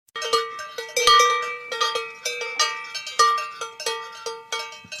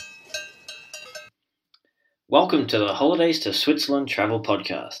Welcome to the Holidays to Switzerland Travel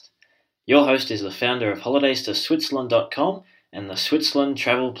Podcast. Your host is the founder of HolidaysToSwitzerland.com and the Switzerland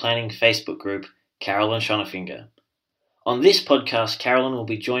Travel Planning Facebook group, Carolyn Schonefinger. On this podcast, Carolyn will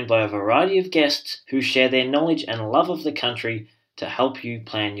be joined by a variety of guests who share their knowledge and love of the country to help you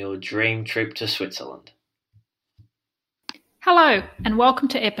plan your dream trip to Switzerland. Hello, and welcome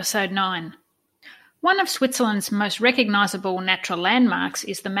to episode 9. One of Switzerland's most recognisable natural landmarks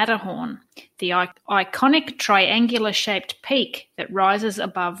is the Matterhorn, the iconic triangular-shaped peak that rises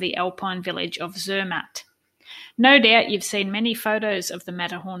above the alpine village of Zermatt. No doubt you've seen many photos of the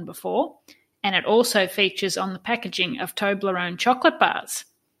Matterhorn before, and it also features on the packaging of Toblerone chocolate bars.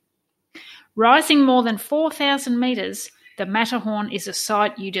 Rising more than 4,000 metres, the Matterhorn is a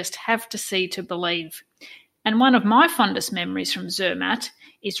sight you just have to see to believe. And one of my fondest memories from Zermatt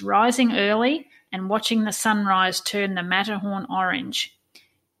is rising early and watching the sunrise turn the Matterhorn orange.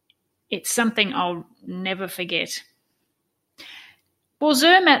 It's something I'll never forget. Well,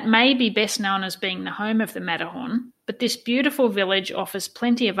 Zermatt may be best known as being the home of the Matterhorn, but this beautiful village offers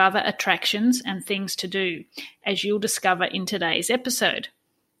plenty of other attractions and things to do, as you'll discover in today's episode.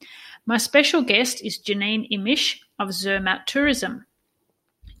 My special guest is Janine Imisch of Zermatt Tourism.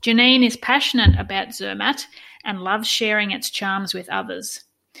 Janine is passionate about Zermatt and loves sharing its charms with others.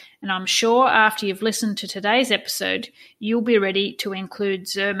 And I'm sure after you've listened to today's episode, you'll be ready to include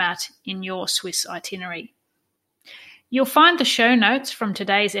Zermatt in your Swiss itinerary. You'll find the show notes from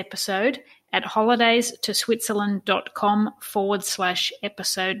today's episode at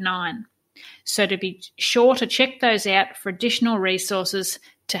holidaystoSwitzerland.com/episode 9. So to be sure to check those out for additional resources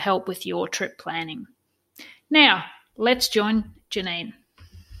to help with your trip planning. Now, let's join Janine.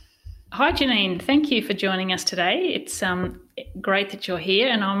 Hi, Janine. Thank you for joining us today. It's great that you're here,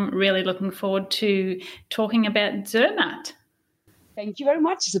 and I'm really looking forward to talking about Zermatt. Thank you very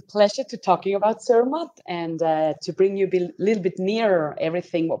much. It's a pleasure to talking about Zermatt and to bring you a little bit nearer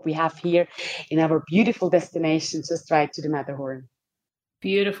everything what we have here in our beautiful destination just right to the Matterhorn.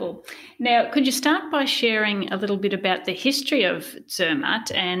 Beautiful. Now, could you start by sharing a little bit about the history of Zermatt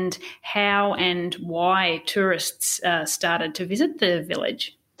and how and why tourists started to visit the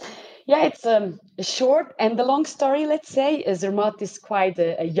village? Yeah, it's a short and a long story, let's say. Zermatt is quite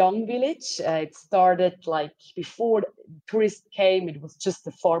a young village. It started like before tourists came, it was just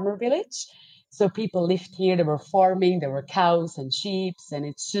a farmer village. So people lived here, they were farming, there were cows and sheep, and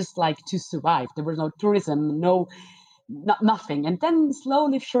it's just like to survive. There was no tourism, nothing. And then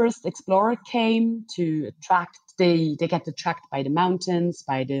slowly first explorer came to attract, they get attracted by the mountains,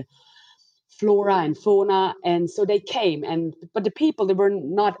 by the flora and fauna, and so they came, but the people, they were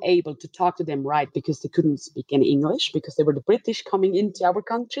not able to talk to them right because they couldn't speak any English because they were the British coming into our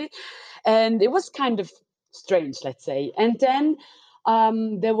country, and it was kind of strange, let's say. And then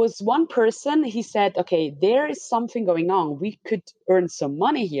there was one person, he said, okay, there is something going on, we could earn some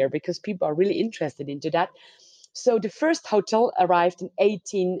money here because people are really interested into that. So the first hotel arrived in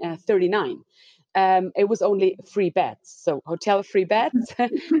 1839. It was only 3 beds, so hotel 3 beds.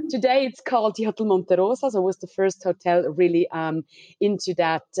 Today it's called the Hotel Monte Rosa, so it was the first hotel really into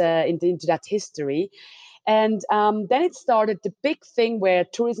that history. And then it started the big thing where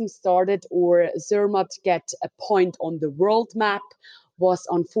tourism started, or Zermatt get a point on the world map, was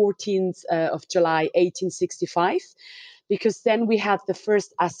on 14th of July 1865, because then we had the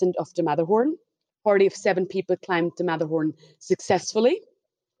first ascent of the Matterhorn. A party of 7 people climbed the Matterhorn successfully.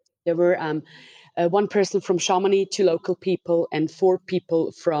 There were one person from Chamonix, 2 local people, and 4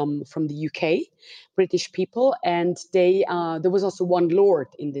 people from the UK, British people, and there was also one lord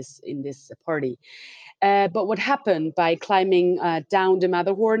in this party. But what happened by climbing down the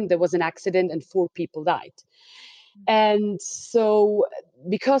Matterhorn? There was an accident and 4 people died. And so,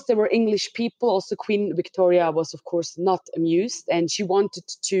 because there were English people, also Queen Victoria was, of course, not amused, and she wanted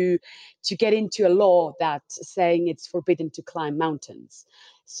to get into a law that saying it's forbidden to climb mountains.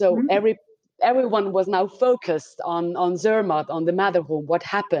 So everyone was now focused on Zermatt, on the Matterhorn, what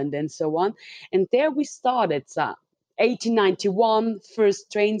happened, and so on. And there we started. 1891,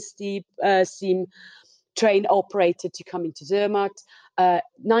 first train steam train operated to come into Zermatt.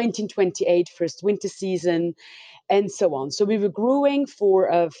 1928, first winter season, and so on. So we were growing for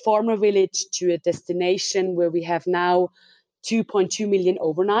a farmer village to a destination where we have now 2.2 million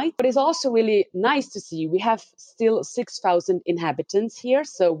overnight. But it's also really nice to see we have still 6,000 inhabitants here.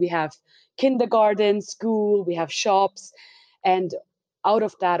 So we have kindergarten, school, we have shops, and out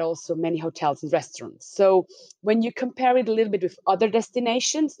of that also many hotels and restaurants. So when you compare it a little bit with other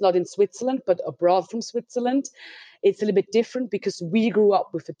destinations, not in Switzerland, but abroad from Switzerland, it's a little bit different because we grew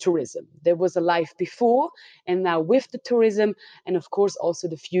up with the tourism. There was a life before and now with the tourism. And of course, also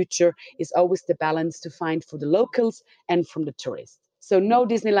the future is always the balance to find for the locals and from the tourists. So no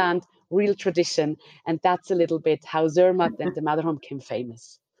Disneyland, real tradition. And that's a little bit how Zermatt and the Matterhorn became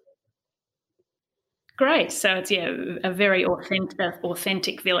famous. Great. So it's a very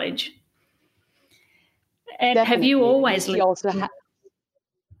authentic village. And Definitely. Have you always lived?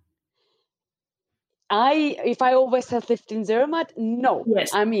 If I always have lived in Zermatt, no.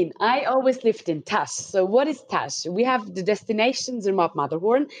 Yes. I mean, I always lived in Tasch. So what is Tasch? We have the destination Zermatt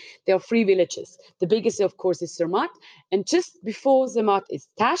Matterhorn. There are 3 villages. The biggest, of course, is Zermatt. And just before Zermatt is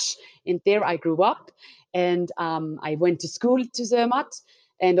Tasch. And there I grew up. And I went to school to Zermatt.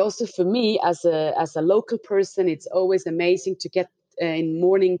 And also for me, as a local person, it's always amazing to get in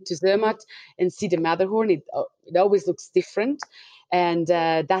morning to Zermatt and see the Matterhorn. It always looks different. And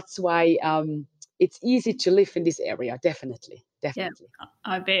that's why... it's easy to live in this area, definitely. Yeah,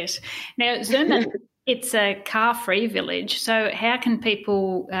 I bet. Now, Zermatt, it's a car-free village, so how can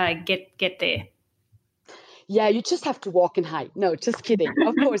people get there? Yeah, you just have to walk and hike. No, just kidding.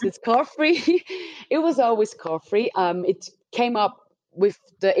 Of course, it's car-free. It was always car-free. It came up with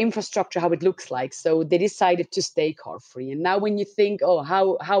the infrastructure, how it looks like. So they decided to stay car-free. And now when you think,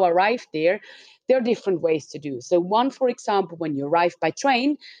 how I arrived there are different ways to do. So one, for example, when you arrive by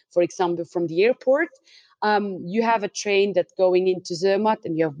train, for example, from the airport, you have a train that's going into Zermatt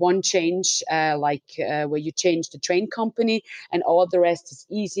and you have one change, where you change the train company, and all the rest is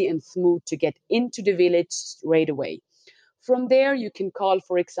easy and smooth to get into the village straight away. From there, you can call,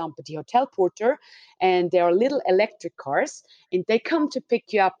 for example, the hotel porter, and there are little electric cars, and they come to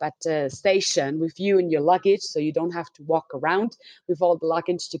pick you up at the station with you and your luggage, so you don't have to walk around with all the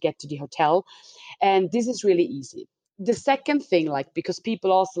luggage to get to the hotel. And this is really easy. The second thing, because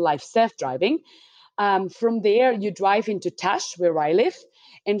people also like self-driving, from there, you drive into Tasch, where I live.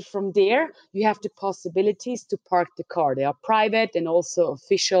 And from there, you have the possibilities to park the car. They are private and also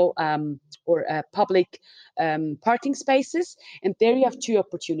official or public parking spaces. And there you have 2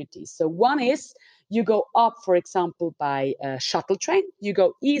 opportunities. So one is you go up, for example, by a shuttle train. You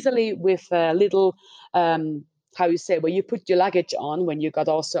go easily with a little... where you put your luggage on when you got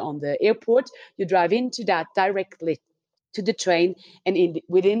also on the airport. You drive into that directly to the train, and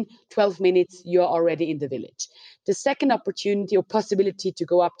within 12 minutes, you're already in the village. The second opportunity or possibility to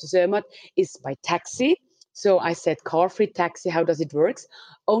go up to Zermatt is by taxi. So I said car-free taxi. How does it work?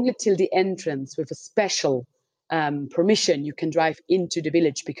 Only till the entrance with a special permission you can drive into the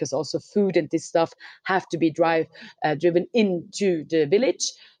village, because also food and this stuff have to be driven into the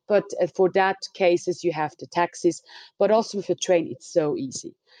village. But for that cases, you have the taxis. But also with a train, it's so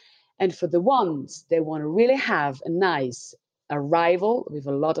easy. And for the ones they want to really have a nice arrival with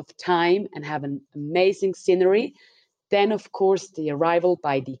a lot of time and have an amazing scenery, then of course the arrival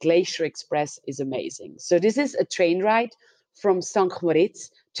by the Glacier Express is amazing. So this is a train ride from St.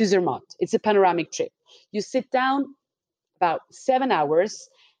 Moritz to Zermatt. It's a panoramic trip. You sit down about 7 hours,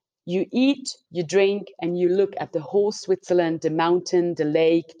 you eat, you drink, and you look at the whole Switzerland, the mountain, the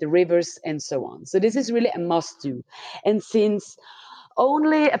lake, the rivers, and so on. So this is really a must-do. And since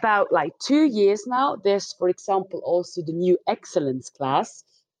only about 2 years now, there's, for example, also the new excellence class.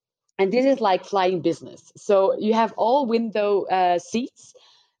 And this is like flying business. So you have all window seats,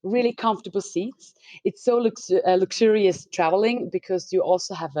 really comfortable seats. It's so luxurious traveling because you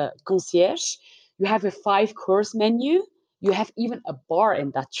also have a concierge. You have a 5-course menu. You have even a bar in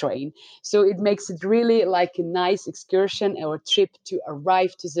that train. So it makes it really like a nice excursion or a trip to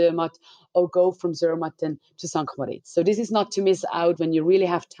arrive to Zermatt or go from Zermatt then to St. Moritz. So this is not to miss out when you really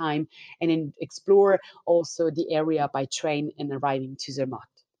have time and then explore also the area by train and arriving to Zermatt.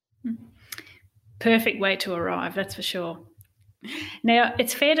 Perfect way to arrive, that's for sure. Now,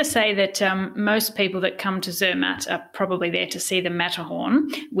 it's fair to say that most people that come to Zermatt are probably there to see the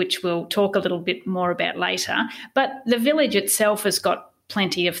Matterhorn, which we'll talk a little bit more about later. But the village itself has got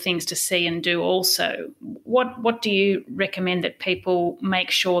plenty of things to see and do also. What do you recommend that people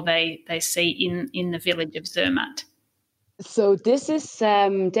make sure they see in the village of Zermatt? So this is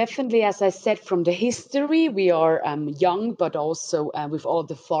definitely, as I said, from the history. We are young, but also with all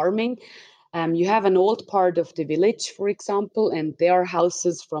the farming. You have an old part of the village, for example, and there are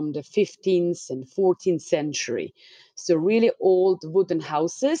houses from the 15th and 14th century. So really old wooden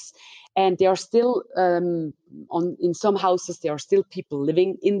houses, and they are still in some houses there are still people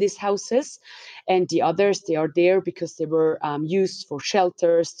living in these houses, and the others they are there because they were used for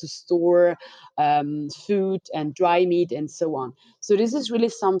shelters to store food and dry meat and so on. So this is really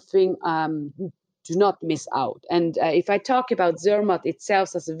something do not miss out. And if I talk about Zermatt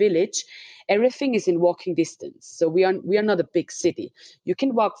itself as a village, everything is in walking distance. So we are not a big city. You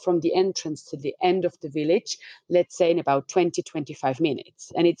can walk from the entrance to the end of the village, let's say in about 20-25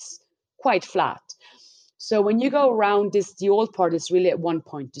 minutes, and it's quite flat. So when you go around this, the old part is really at one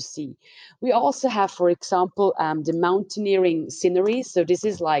point to see. We also have, for example, the mountaineering scenery. So this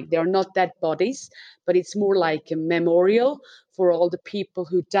is like, they are not dead bodies, but it's more like a memorial for all the people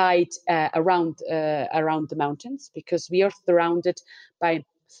who died around the mountains, because we are surrounded by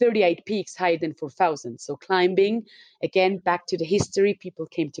 38 peaks higher than 4,000. So climbing, again, back to the history, people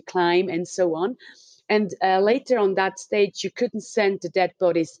came to climb and so on. And later on that stage, you couldn't send the dead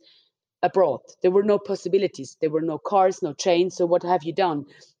bodies abroad. There were no possibilities. There were no cars, no trains. So what have you done?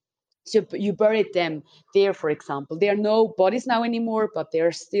 So you buried them there, for example. There are no bodies now anymore, but there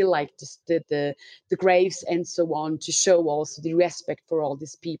are still like the graves and so on, to show also the respect for all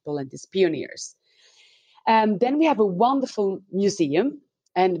these people and these pioneers. Then we have a wonderful museum.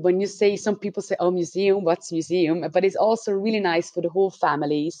 And when you say, some people say, oh, museum, what's museum? But it's also really nice for the whole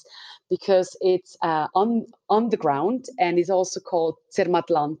families, because it's on the ground, and it's also called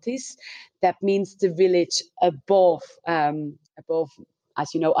Zermattlantis. That means the village above,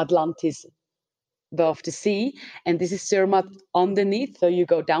 as you know, Atlantis, above the sea, and this is Zermatt underneath. So you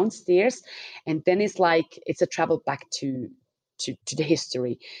go downstairs, and then it's a travel back to the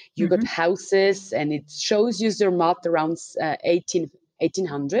history. You got houses, and it shows you Zermatt around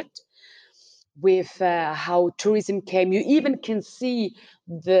 1800, with how tourism came. You even can see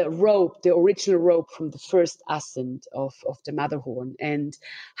the original rope from the first ascent of the Matterhorn, and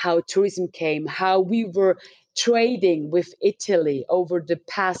how tourism came, how we were trading with Italy over the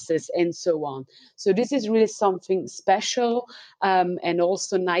passes and so on. So this is really something special, and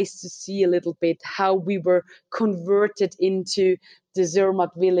also nice to see a little bit how we were converted into the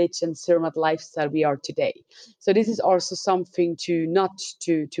Zermatt village and Zermatt lifestyle we are today. So this is also something not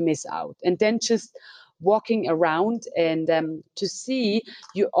to miss out. And then just walking around and to see,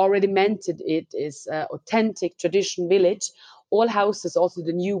 you already mentioned it is authentic tradition village. All houses, also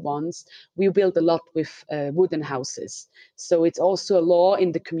the new ones, we build a lot with wooden houses. So it's also a law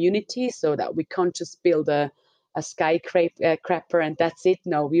in the community, so that we can't just build a skyscraper and that's it.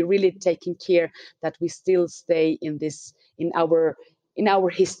 No, we're really taking care that we still stay in our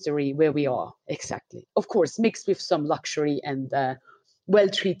history where we are exactly. Of course, mixed with some luxury and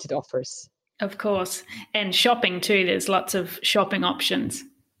well-treated offers. Of course. And shopping too. There's lots of shopping options.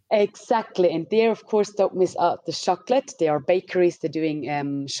 Exactly. And there, of course, don't miss out the chocolate. There are bakeries, they're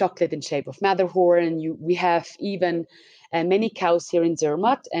doing chocolate in shape of Matterhorn. We have even many cows here in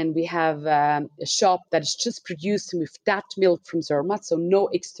Zermatt, and we have a shop that is just producing with that milk from Zermatt, so no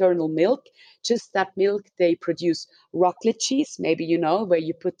external milk, just that milk. They produce raclette cheese, maybe you know, where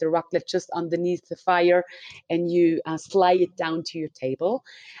you put the raclette just underneath the fire and you slide it down to your table.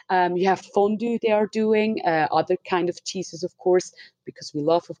 You have fondue they are doing, other kind of cheeses, of course, because we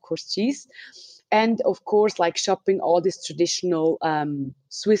love, of course, cheese. And of course, like shopping all these traditional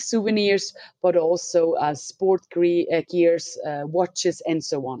Swiss souvenirs, but also sport gears, watches, and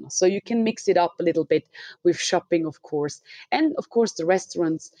so on. So you can mix it up a little bit with shopping, of course. And of course, the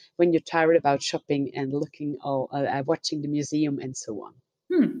restaurants, when you're tired about shopping and looking, watching the museum and so on.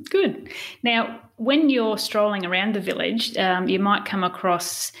 Good. Now, when you're strolling around the village, you might come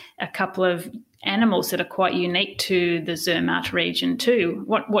across a couple of animals that are quite unique to the Zermatt region too.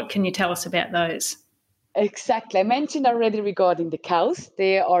 What can you tell us about those? Exactly. I mentioned already regarding the cows.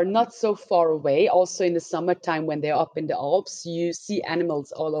 They are not so far away. Also in the summertime when they're up in the Alps, you see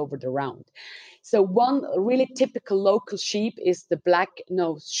animals all over the round. So one really typical local sheep is the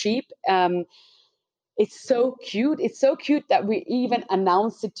black-nosed sheep. It's so cute. It's so cute that we even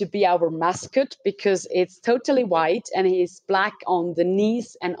announced it to be our mascot, because it's totally white and he's black on the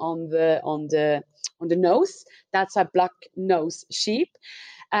knees and on the nose. That's a black nose sheep.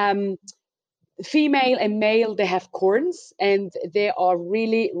 Female and male, they have corns, and they are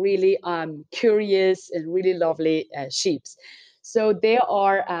really, really curious and really lovely sheep. So they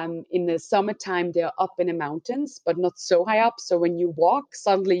are in the summertime, they're up in the mountains, but not so high up. So when you walk,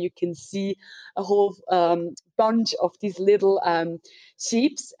 suddenly you can see a whole bunch of these little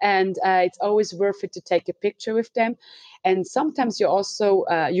sheeps, and it's always worth it to take a picture with them. And sometimes you also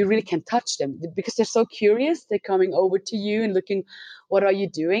you really can touch them because they're so curious. They're coming over to you and looking, what are you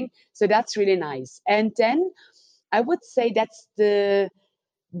doing? So that's really nice. And then I would say that's the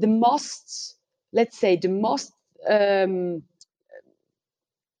most, let's say, the most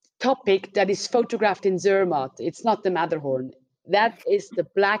topic that is photographed in Zermatt. It's not the Matterhorn. That is the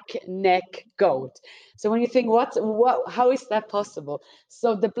black neck goat. So when you think, how is that possible?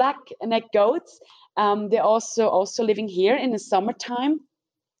 So the black neck goats, they're also living here in the summertime.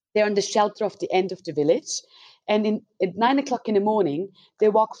 They're in the shelter of the end of the village. And at 9 o'clock in the morning, they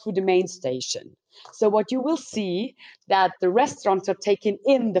walk through the main station. So what you will see that the restaurants are taking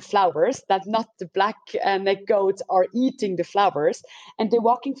in the flowers, that not the black neck goats are eating the flowers, and they're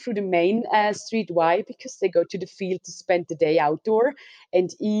walking through the main street. Why? Because they go to the field to spend the day outdoor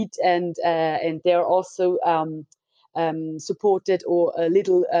and eat, and they're also supported or a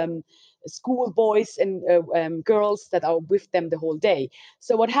little school boys and girls that are with them the whole day.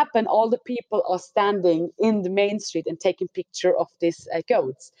 So what happened? All the people are standing in the main street and taking picture of these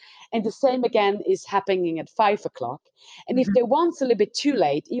goats. And the same again is happening at 5 o'clock. And if they want a little bit too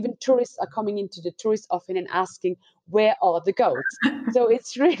late, even tourists are coming into the tourist office and asking, where are the goats? So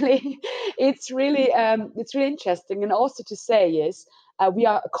it's really interesting. And also to say is, we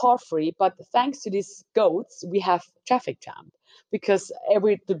are car free, but thanks to these goats, we have traffic jam because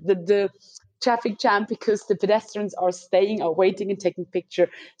the traffic jam because the pedestrians are staying, are waiting and taking picture.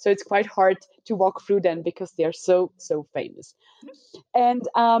 So it's quite hard to walk through them because they are so famous. And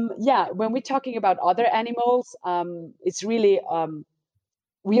when we're talking about other animals, it's really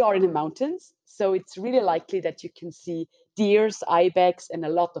we are in the mountains, so it's really likely that you can see deers, ibex, and a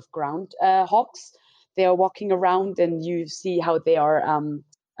lot of ground hogs. They are walking around, and you see how they are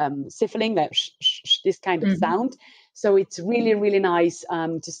sniffling, like this kind of sound. So it's really nice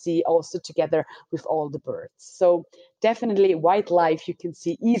to see also together with all the birds. So definitely wildlife you can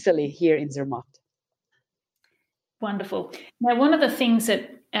see easily here in Zermatt. Wonderful. Now, one of the things that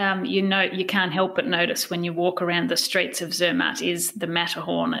you can't help but notice when you walk around the streets of Zermatt is the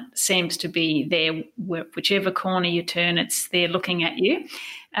Matterhorn. It seems to be there, whichever corner you turn, it's there looking at you.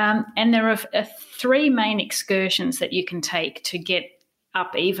 And there are three main excursions that you can take to get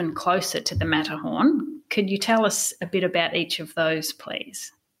up even closer to the Matterhorn. Could you tell us a bit about each of those,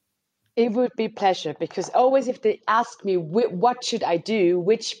 please? It would be a pleasure, because always if they ask me what should I do,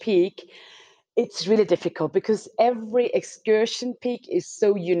 which peak, it's really difficult because every excursion peak is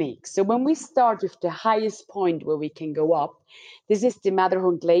so unique. So when we start with the highest point where we can go up, this is the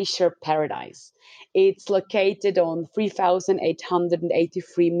Matterhorn Glacier Paradise. It's located on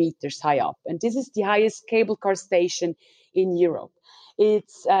 3,883 meters high up. And this is the highest cable car station in Europe.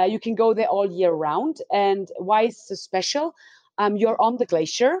 It's you can go there all year round. And why it's so special? You're on the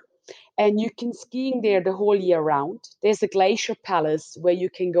glacier, and you can skiing there the whole year round. There's a glacier palace where you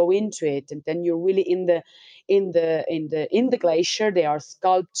can go into it, and then you're really in the glacier. There are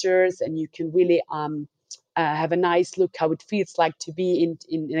sculptures, and you can really have a nice look how it feels like to be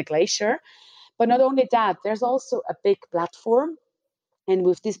in a glacier. But not only that, there's also a big platform, and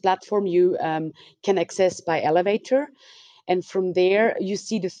with this platform you can access by elevator. And from there, you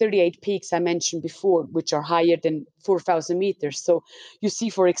see the 38 peaks I mentioned before, which are higher than 4,000 meters. So you see,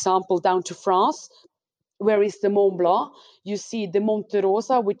 for example, down to France, where is the Mont Blanc? You see the Monte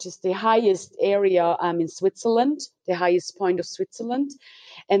Rosa, which is the highest area in Switzerland, the highest point of Switzerland.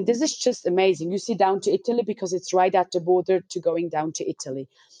 And this is just amazing. You see down to Italy because it's right at the border to going down to Italy.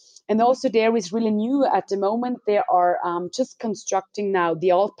 And also there is really new at the moment. They are just constructing now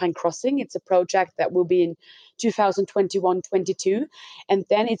the Alpine Crossing. It's a project that will be in 2021-22. And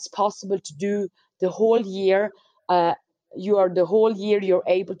then it's possible to do the whole year. You're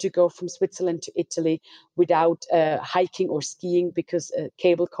able to go from Switzerland to Italy without hiking or skiing, because a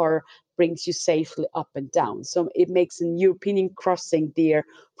cable car brings you safely up and down. So it makes a European crossing there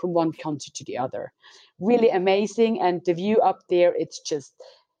from one country to the other. Really amazing. And the view up there, it's just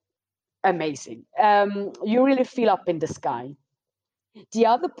amazing. You really feel up in the sky. The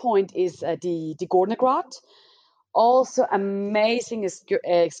other point is the Gornergrat. Also amazing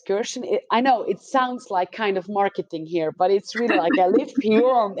excursion. I know it sounds like kind of marketing here, but it's really like I live here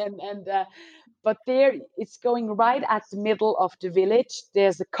but there it's going right at the middle of the village.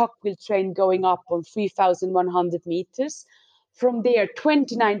 There's a cogwheel train going up on 3,100 meters. From there,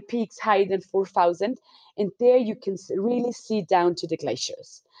 29 peaks higher than 4,000. And there you can really see down to the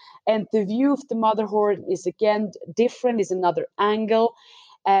glaciers. And the view of the Matterhorn is again different, is another angle.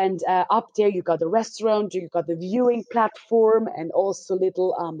 And up there you got the restaurant, you got the viewing platform, and also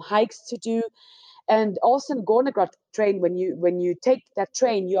little hikes to do. And also in Gornergrat train, when you take that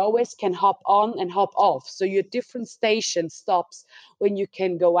train, you always can hop on and hop off. So you have different station stops when you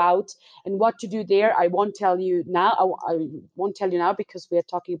can go out. And what to do there, I won't tell you now. I won't tell you now because we are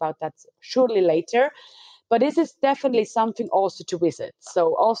talking about that surely later. But this is definitely something also to visit.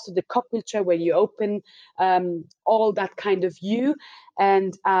 So also the Cockwilcher where you open all that kind of view.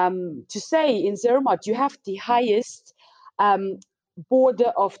 And to say in Zermatt, you have the highest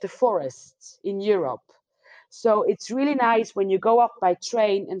border of the forest in Europe. So it's really nice when you go up by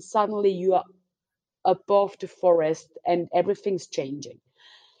train and suddenly you are above the forest and everything's changing.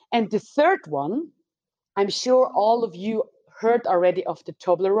 And the third one, I'm sure all of you heard already of the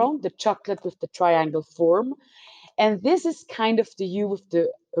Toblerone, the chocolate with the triangle form. And this is kind of the view with the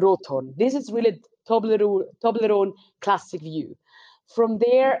Rothorn. This is really Toblerone classic view. From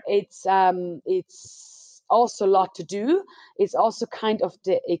there, it's also a lot to do. It's also kind of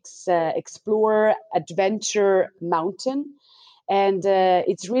the explorer adventure mountain. And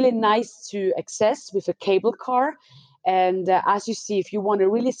it's really nice to access with a cable car. And as you see, if you want to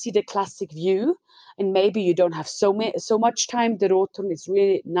really see the classic view, and maybe you don't have so much time, the Rothorn is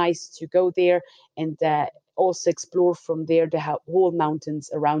really nice to go there and also explore from there the whole mountains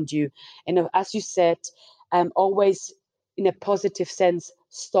around you. And as you said, always in a positive sense,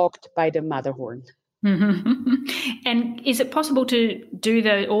 stalked by the Matterhorn. And is it possible to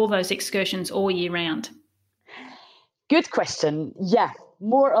do all those excursions all year round? Good question. Yeah,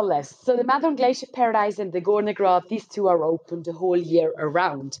 more or less. So the Matterhorn Glacier Paradise and the Gornergrat, these two are open the whole year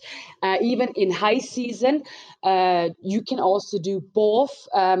around. Even in high season, you can also do both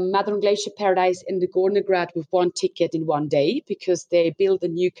Matterhorn Glacier Paradise and the Gornergrat with one ticket in one day because they built a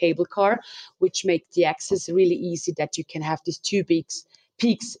new cable car, which makes the access really easy that you can have these two peaks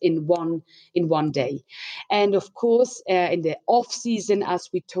in one day. And of course, in the off season, as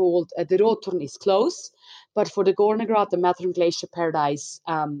we told, the Rothorn is closed. But for the Gornergrat, the Matterhorn Glacier Paradise,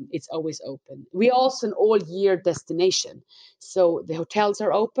 it's always open. We are also an all-year destination. So the hotels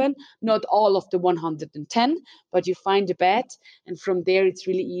are open, not all of the 110, but you find a bed. And from there, it's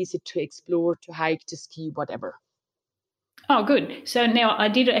really easy to explore, to hike, to ski, whatever. Oh, good. So now I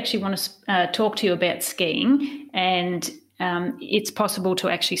did actually want to talk to you about skiing, and it's possible to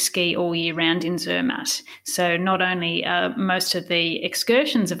actually ski all year round in Zermatt. So not only are most of the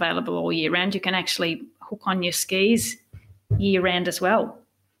excursions available all year round, you can actually hook on your skis year round as well.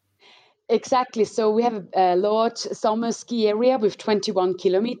 Exactly. So we have a large summer ski area with 21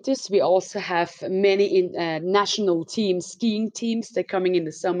 kilometers. We also have many national teams, skiing teams. They're coming in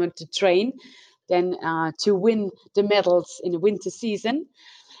the summer to train, then to win the medals in the winter season.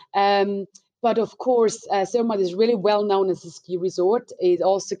 But of course, Zermatt is really well known as a ski resort. It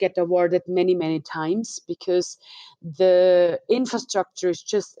also gets awarded many, many times because the infrastructure is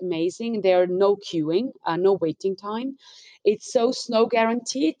just amazing. There are no queuing, no waiting time. It's so snow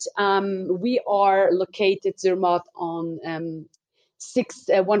guaranteed. We are located, Zermatt, on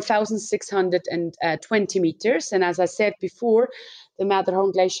 1,620 meters. And as I said before, the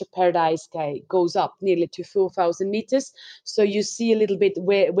Matterhorn Glacier Paradise goes up nearly to 4,000 meters. So you see a little bit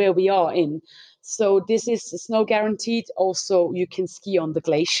where we are in. So this is snow guaranteed. Also, you can ski on the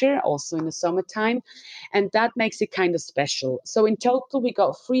glacier, also in the summertime. And that makes it kind of special. So in total, we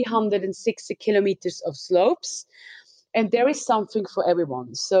got 360 kilometers of slopes. And there is something for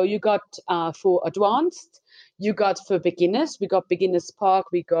everyone. So you got for advanced, you got for beginners, we got beginners park,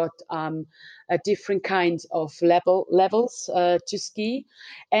 we got different kinds of levels to ski.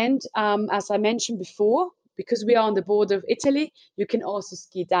 And as I mentioned before, because we are on the border of Italy, you can also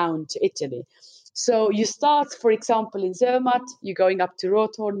ski down to Italy. So you start, for example, in Zermatt, you're going up to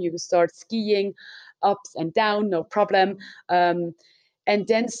Rothorn, you start skiing ups and down, no problem. And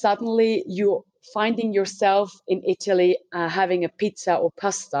then suddenly you're finding yourself in Italy having a pizza or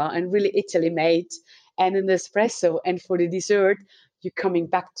pasta and really Italy made and an espresso. And for the dessert, you're coming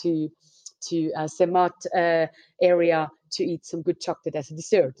back to Zermatt area to eat some good chocolate as a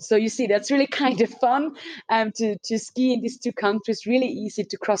dessert. So you see, that's really kind of fun to ski in these two countries, really easy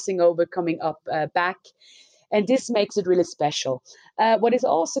to crossing over, coming up back. And this makes it really special. What is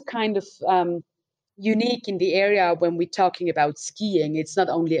also kind of unique in the area when we're talking about skiing, it's not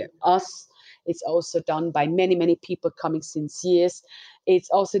only us, it's also done by many, many people coming since years. It's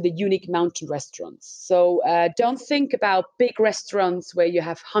also the unique mountain restaurants. So don't think about big restaurants where you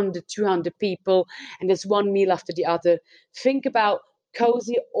have 100, 200 people and there's one meal after the other. Think about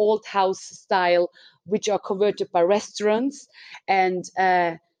cozy old house style, which are converted by restaurants. And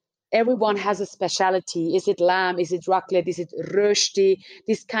everyone has a specialty. Is it lamb? Is it raclette? Is it rösti?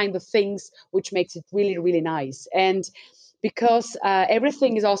 These kind of things, which makes it really, really nice. And because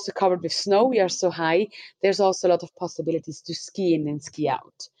everything is also covered with snow, we are so high, there's also a lot of possibilities to ski in and ski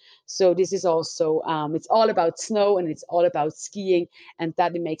out. So this is also, it's all about snow and it's all about skiing, and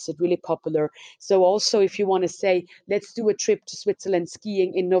that makes it really popular. So also, if you want to say, let's do a trip to Switzerland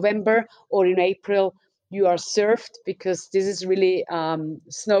skiing in November or in April, you are served, because this is really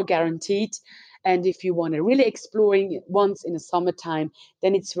snow guaranteed. And if you want to really exploring once in the summertime,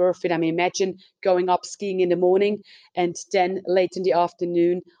 then it's worth it. I mean, imagine going up skiing in the morning and then late in the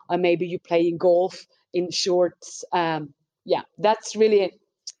afternoon, or maybe you playing golf in shorts. Yeah, that's really,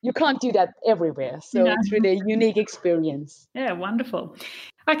 you can't do that everywhere. So No. it's really a unique experience. Yeah, wonderful.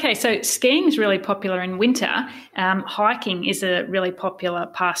 Okay, so skiing is really popular in winter. Hiking is a really popular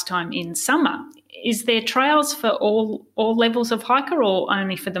pastime in summer. Is there trails for all levels of hiker, or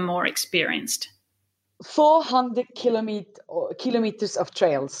only for the more experienced? 400 kilometers of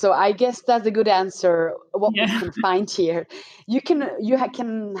trails. So I guess that's a good answer. What we can find here, you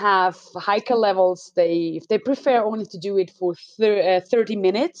can have hiker levels. If they prefer only to do it for 30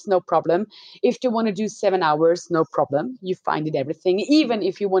 minutes, no problem. If they want to do 7 hours, no problem. You find it everything. Even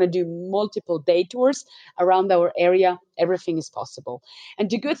if you want to do multiple day tours around our area, everything is possible. And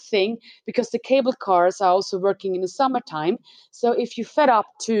the good thing, because the cable cars are also working in the summertime, so if you fed up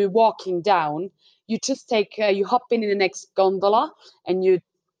to walking down, you just you hop in the next gondola and you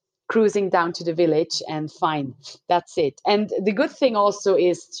cruising down to the village, and fine, that's it. And the good thing also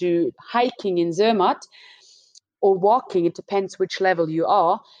is to hiking in Zermatt or walking, it depends which level you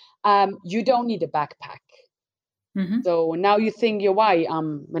are, you don't need a backpack. Mm-hmm. So now you think, why?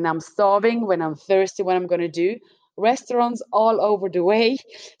 When I'm starving, when I'm thirsty, what I'm going to do? Restaurants all over the way.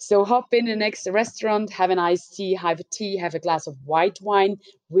 So hop in the next restaurant, have an iced tea, have a glass of white wine,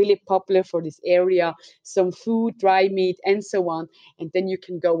 really popular for this area, some food, dry meat, and so on. And then you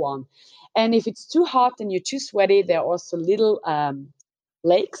can go on. And if it's too hot and you're too sweaty, there are also little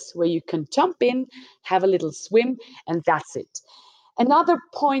lakes where you can jump in, have a little swim, and that's it. Another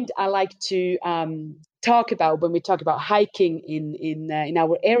point I like to talk about when we talk about hiking in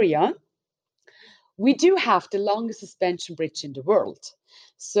our area, we do have the longest suspension bridge in the world.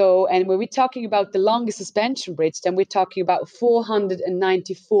 So, and when we're talking about the longest suspension bridge, then we're talking about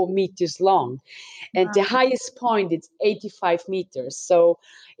 494 meters long. And the highest point is 85 meters. So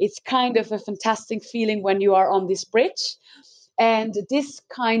it's kind of a fantastic feeling when you are on this bridge. And this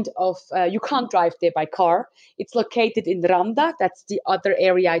kind of, you can't drive there by car. It's located in Randa. That's the other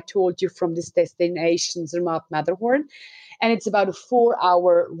area I told you from this destination, Zermatt Matterhorn. And it's about a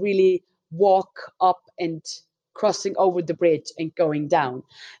 4-hour really walk up and crossing over the bridge and going down.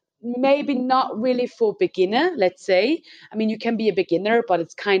 Maybe not really for beginner, let's say. I mean, you can be a beginner, but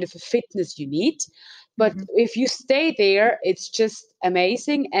it's kind of a fitness you need. But if you stay there, it's just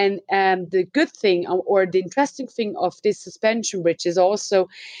amazing. And the good thing or the interesting thing of this suspension bridge is also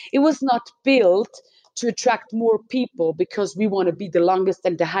it was not built to attract more people because we want to be the longest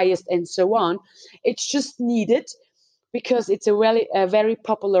and the highest and so on. It's just needed because it's a very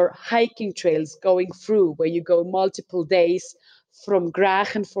popular hiking trails going through where you go multiple days from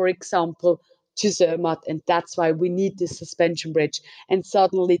Grachen, for example, to Zermatt, and that's why we need this suspension bridge. And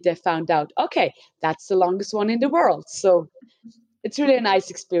suddenly they found out, okay, that's the longest one in the world. So it's really a nice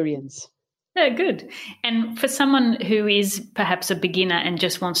experience. Yeah, good. And for someone who is perhaps a beginner and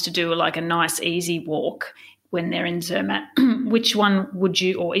just wants to do like a nice, easy walk when they're in Zermatt, which one would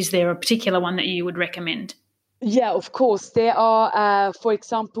you, or is there a particular one that you would recommend? Yeah, of course. There are, for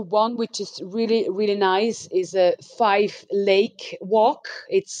example, one which is really, really nice is a 5-lake walk.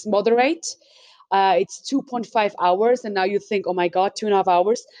 It's moderate. It's 2.5 hours. And now you think, oh my God, 2.5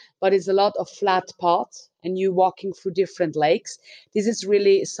 hours. But it's a lot of flat paths and you walking through different lakes. This is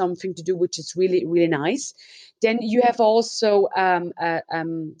really something to do, which is really, really nice. Then you have also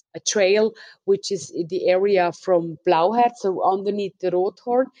a trail, which is the area from Blauherd, so underneath the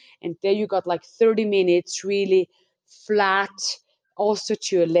Rothorn. And there you got like 30 minutes, really flat, also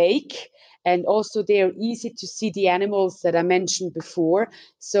to a lake. And also they are easy to see the animals that I mentioned before.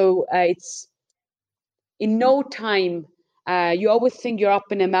 So it's in no time. You always think you're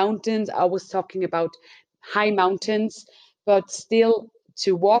up in the mountains. I was talking about high mountains, but still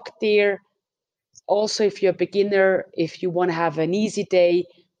to walk there, also if you're a beginner, if you want to have an easy day,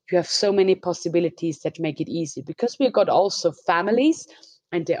 you have so many possibilities that make it easy because we've got also families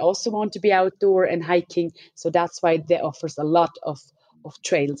and they also want to be outdoor and hiking. So that's why they offers a lot of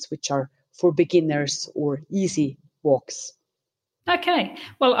trails which are for beginners or easy walks. Okay.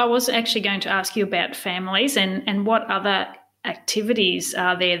 Well, I was actually going to ask you about families and what other activities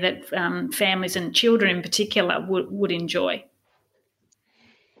are there that families and children in particular would enjoy?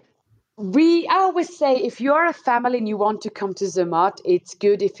 I always say if you're a family and you want to come to Zermatt, it's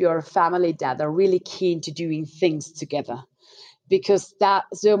good if you're a family that are really keen to doing things together, because that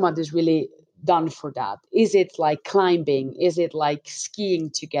Zermatt is really done for that. Is it like climbing? Is it like skiing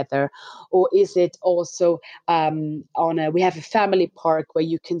together? Or is it also we have a family park where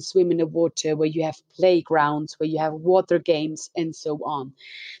you can swim in the water, where you have playgrounds, where you have water games and so on.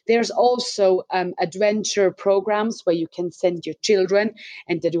 There's also adventure programs where you can send your children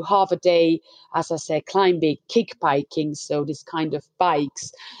and they do half a day, as I said, climbing, kick biking, so this kind of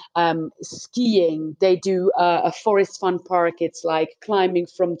bikes, skiing. They do a forest fun park. It's like climbing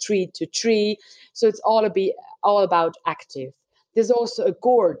from tree to tree. So it's all about active. There's also a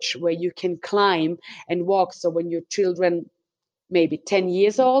gorge where you can climb and walk. So when your children maybe 10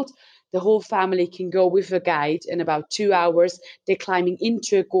 years old, the whole family can go with a guide. In about 2 hours, they're climbing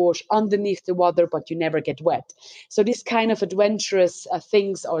into a gorge underneath the water, but you never get wet. So these kind of adventurous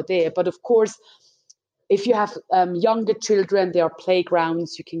things are there. But of course, if you have younger children, there are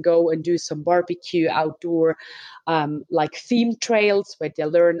playgrounds. You can go and do some barbecue outdoor, like theme trails where they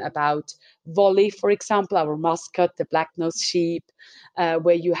learn about Volley, for example, our mascot, the black-nosed sheep,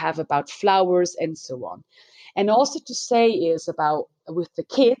 where you have about flowers and so on. And also to say is about with the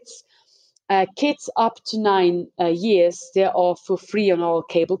kids, kids up to 9 years, they're all for free on all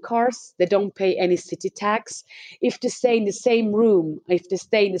cable cars. They don't pay any city tax. If they stay in the same room as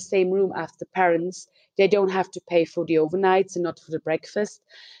the parents, they don't have to pay for the overnights and not for the breakfast.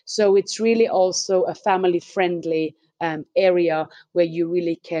 So it's really also a family-friendly area where you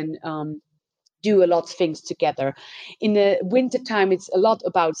really can do a lot of things together. In the wintertime, it's a lot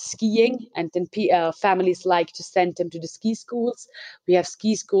about skiing, and then families like to send them to the ski schools. We have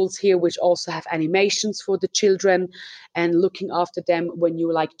ski schools here which also have animations for the children and looking after them when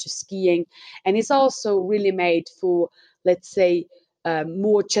you like to skiing. And it's also really made for, let's say,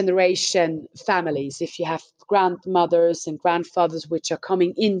 more generation families. If you have grandmothers and grandfathers which are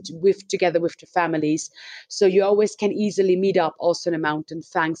coming in together with the families, so you always can easily meet up also in a mountain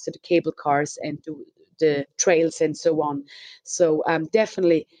thanks to the cable cars and to the trails and so on. So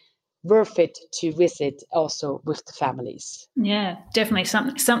definitely worth it to visit also with the families. Yeah, definitely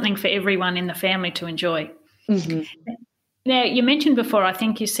something for everyone in the family to enjoy. Mm-hmm. Now, you mentioned before, I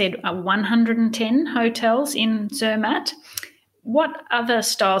think you said 110 hotels in Zermatt. What other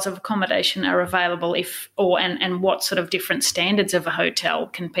styles of accommodation are available and what sort of different standards of a hotel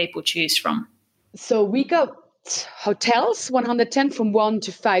can people choose from? So we got hotels, 110 from 1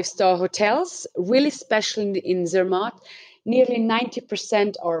 to 5-star hotels, really special in Zermatt. Nearly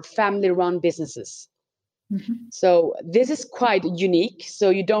 90% are family-run businesses. Mm-hmm. So this is quite unique. So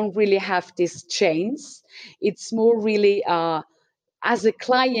you don't really have these chains. It's more really, as a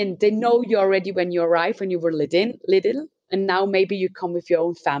client, they know you already when you arrive, when you were little. And now maybe you come with your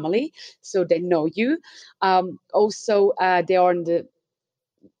own family, so they know you. Also, they are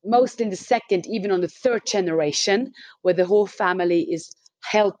mostly in the second, even on the third generation, where the whole family is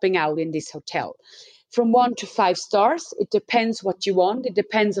helping out in this hotel. From 1 to 5 stars, it depends what you want. It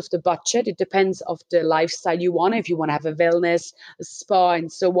depends of the budget. It depends of the lifestyle you want. If you want to have a wellness, a spa, and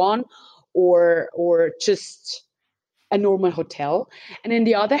so on, or just a normal hotel. And on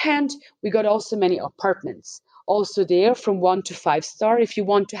the other hand, we got also many apartments. Also there from 1 to 5 star. If you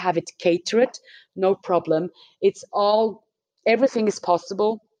want to have it catered, no problem. Everything is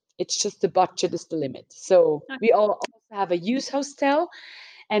possible. It's just the budget is the limit. So we also have a youth hostel.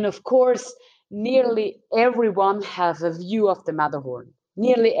 And of course, nearly everyone has a view of the Matterhorn.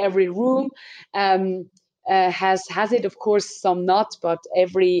 Nearly every room has it. Of course, some not, but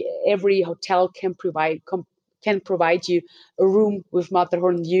every hotel can provide you a room with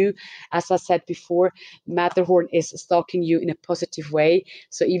Matterhorn view. As I said before, Matterhorn is stalking you in a positive way.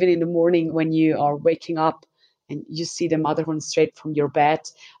 So even in the morning when you are waking up and you see the Matterhorn straight from your bed,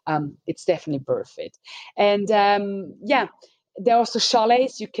 it's definitely worth it. And there are also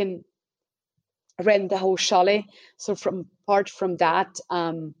chalets. You can rent the whole chalet. So apart from that,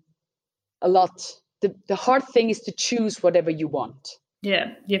 a lot. The hard thing is to choose whatever you want.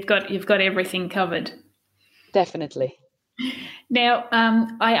 Yeah, you've got everything covered. Definitely. Now,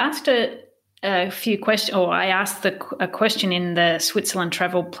 I asked a few questions, or I asked a question in the Switzerland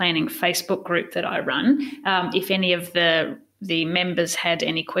Travel Planning Facebook group that I run, if any of the members had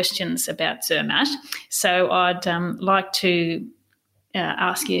any questions about Zermatt. So I'd like to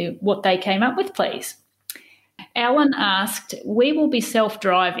ask you what they came up with, please. Alan asked, we will be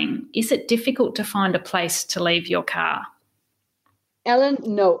self-driving. Is it difficult to find a place to leave your car? Ellen,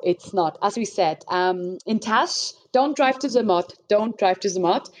 no, it's not. As we said, in Tash, Don't drive to Zermatt. Don't drive to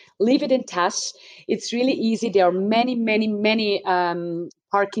Zermatt. Leave it in Tash. It's really easy. There are many, many, many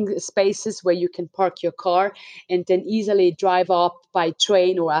parking spaces where you can park your car and then easily drive up by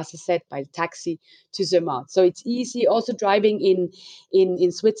train or, as I said, by taxi to Zermatt. So it's easy. Also, driving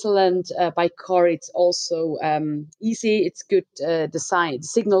in Switzerland by car, it's also easy. It's good. The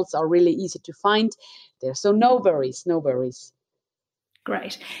signals are really easy to find there. So no worries, no worries.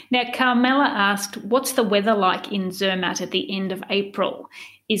 Great. Now, Carmela asked, what's the weather like in Zermatt at the end of April?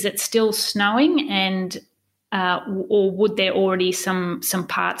 Is it still snowing, and or would there already some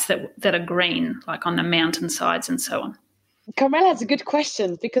parts that are green, like on the mountainsides and so on? Carmela has a good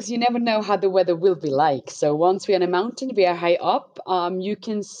question, because you never know how the weather will be like. So once we're on a mountain, we are high up. You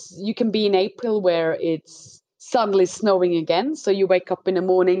can be in April where it's suddenly snowing again. So you wake up in the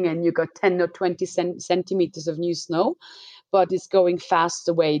morning and you got 10 or 20 centimeters of new snow, but it's going fast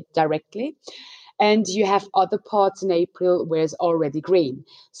away directly. And you have other parts in April where it's already green.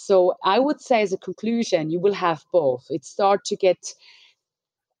 So I would say, as a conclusion, you will have both. It starts to get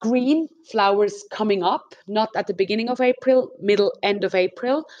green flowers coming up, not at the beginning of April, end of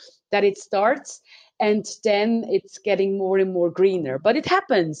April, that it starts. And then it's getting more and more greener. But it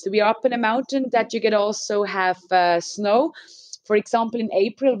happens. We are up in a mountain that you can also have snow. For example, in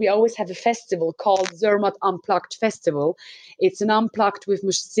April, we always have a festival called Zermatt Unplugged Festival. It's an unplugged with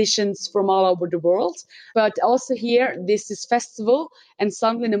musicians from all over the world. But also here, this is festival. And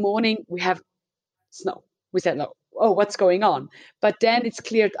suddenly in the morning, we have snow. We said, no, oh, what's going on? But then it's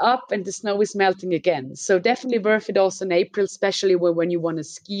cleared up and the snow is melting again. So definitely worth it also in April, especially when you want to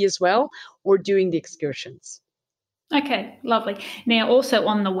ski as well or doing the excursions. Okay, lovely. Now, also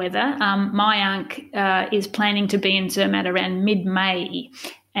on the weather, my uncle is planning to be in Zermatt around mid-May,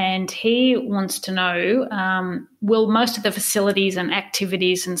 and he wants to know, will most of the facilities and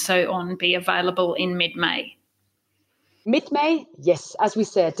activities and so on be available in mid-May? Mid-May, yes. As we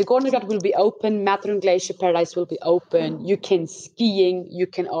said, the Gornergrat will be open, Matterhorn Glacier Paradise will be open. You can skiing, you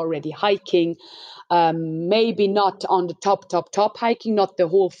can already hiking. Maybe not on the top hiking, not the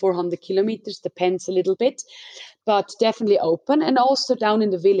whole 400 kilometers, depends a little bit, but definitely open. And also down in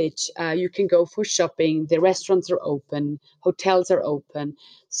the village, you can go for shopping. The restaurants are open, hotels are open.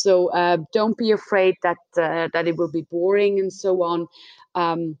 So don't be afraid that it will be boring and so on.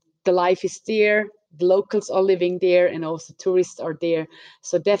 The life is there. The locals are living there, and also tourists are there.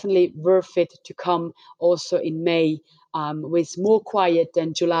 So definitely worth it to come also in May, with more quiet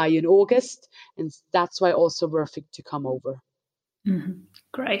than July and August. And that's why also worth it to come over. Mm-hmm.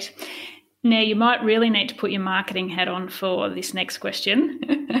 Great. Now, you might really need to put your marketing hat on for this next question.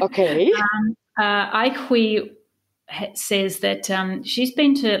 Okay. Aihui says that she's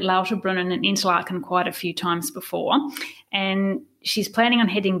been to Lauterbrunnen and Interlaken quite a few times before, and she's planning on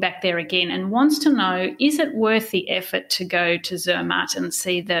heading back there again and wants to know, is it worth the effort to go to Zermatt and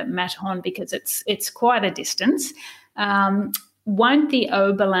see the Matterhorn, because it's quite a distance. Won't the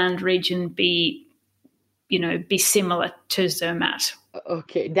Oberland region be similar to Zermatt?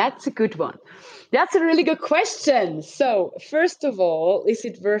 Okay, that's a good one. That's a really good question. So first of all, is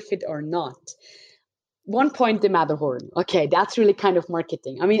it worth it or not? One point, the Matterhorn. Okay, that's really kind of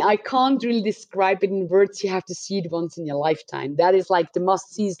marketing. I mean, I can't really describe it in words. You have to see it once in your lifetime. That is like the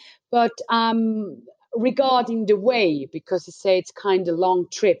must-sees. But regarding the way, because you say it's kind of long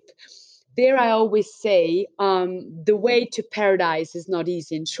trip, there I always say the way to paradise is not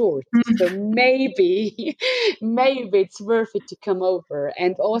easy and short. So maybe it's worth it to come over.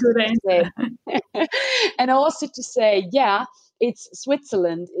 And also to say, yeah, it's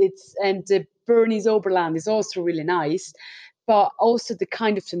Switzerland. And the Bernese Oberland is also really nice, but also the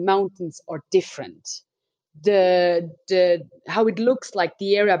kind of the mountains are different. The how it looks like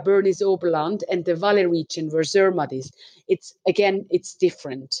the area Bernese Oberland and the valley region where Zermatt is, it's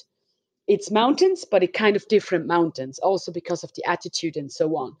different. It's mountains, but it kind of different mountains, also because of the altitude and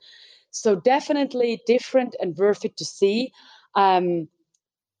so on. So definitely different and worth it to see. I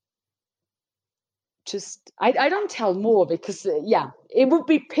don't tell more because, it would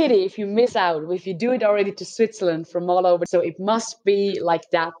be pity if you miss out, if you do it already to Switzerland from all over. So it must be like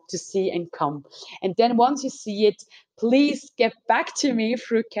that to see and come. And then once you see it, please get back to me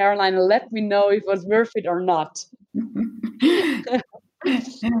through Caroline and let me know if it was worth it or not.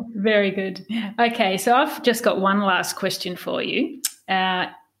 Very good. Okay, so I've just got one last question for you.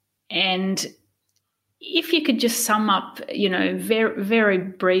 And if you could just sum up, very, very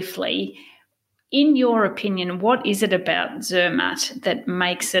briefly, in your opinion, what is it about Zermatt that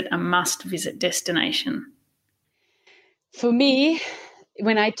makes it a must-visit destination? For me,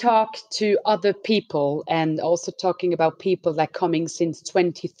 when I talk to other people and also talking about people that are coming since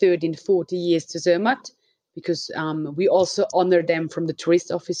 20, 30, 40 years to Zermatt, because we also honor them from the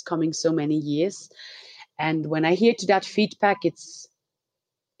tourist office coming so many years. And when I hear to that feedback, it's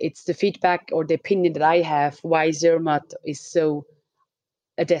the feedback or the opinion that I have why Zermatt is so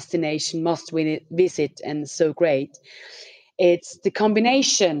a destination must visit and so great. It's the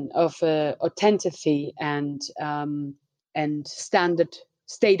combination of authenticity and standard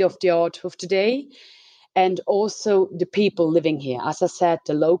state of the art of today, and also the people living here. As I said,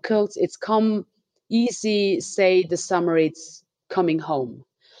 the locals. It's come easy. Say the summer, it's coming home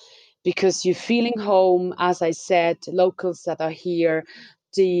because you're feeling home. As I said, locals that are here.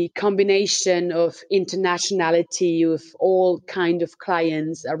 The combination of internationality of all kind of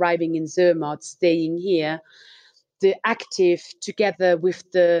clients arriving in Zermatt, staying here, the active together with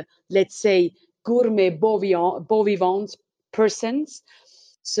the, let's say, gourmet beau vivant persons.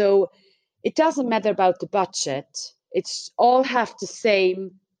 So it doesn't matter about the budget. It's all have the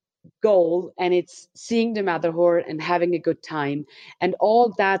same goal, and it's seeing the Matterhorn and having a good time. And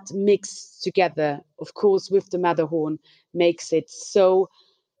all that mixed together, of course, with the Matterhorn makes it so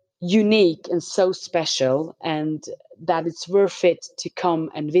unique and so special, and that it's worth it to come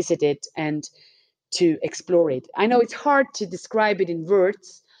and visit it and to explore it. I know it's hard to describe it in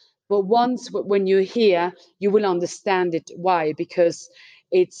words, but once when you're here, you will understand it. Why? Because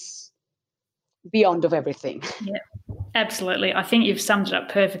it's beyond of everything. Yeah, absolutely. I think you've summed it up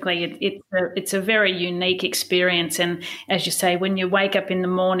perfectly. It's a very unique experience. And as you say, when you wake up in the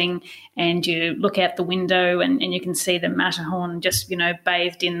morning and you look out the window and you can see the Matterhorn just,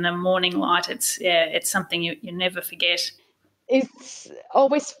 bathed in the morning light, it's something you never forget. It's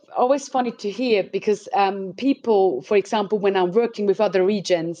always funny to hear because people, for example, when I'm working with other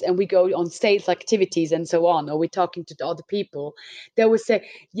regions and we go on sales activities and so on, or we're talking to the other people, they will say,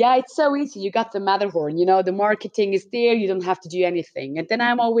 yeah, it's so easy. You got the Matterhorn, the marketing is there. You don't have to do anything. And then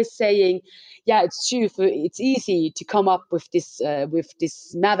I'm always saying, yeah, it's true. It's easy to come up with this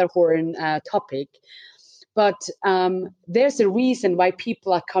Matterhorn topic. But there's a reason why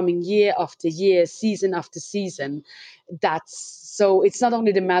people are coming year after year, season after season. So it's not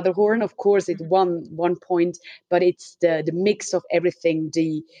only the Matterhorn, of course, it's one point, but it's the mix of everything,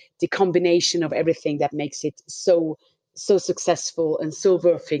 the combination of everything that makes it so successful and so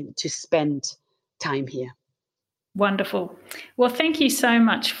worth it to spend time here. Wonderful. Well, thank you so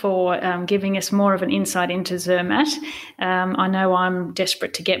much for giving us more of an insight into Zermatt. I know I'm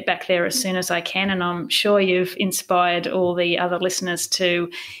desperate to get back there as soon as I can, and I'm sure you've inspired all the other listeners to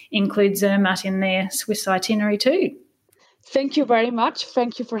include Zermatt in their Swiss itinerary too. Thank you very much.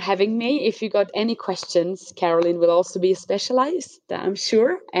 Thank you for having me. If you got any questions, Caroline will also be specialized, I'm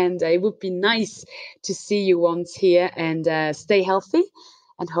sure. And it would be nice to see you once here, and stay healthy,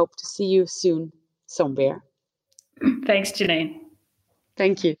 and hope to see you soon somewhere. Thanks, Janine.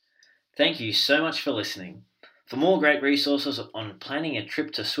 Thank you. Thank you so much for listening. For more great resources on planning a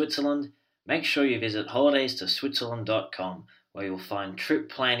trip to Switzerland, make sure you visit holidaystoSwitzerland.com, where you'll find trip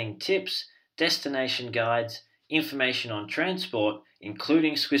planning tips, destination guides, information on transport,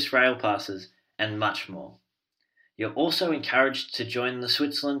 including Swiss rail passes, and much more. You're also encouraged to join the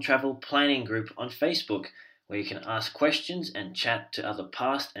Switzerland Travel Planning Group on Facebook, where you can ask questions and chat to other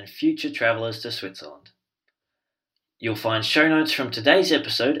past and future travellers to Switzerland. You'll find show notes from today's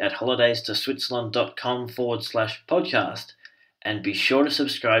episode at holidaystoswitzerland.com/podcast, and be sure to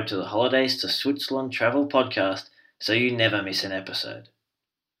subscribe to the Holidays to Switzerland Travel Podcast so you never miss an episode.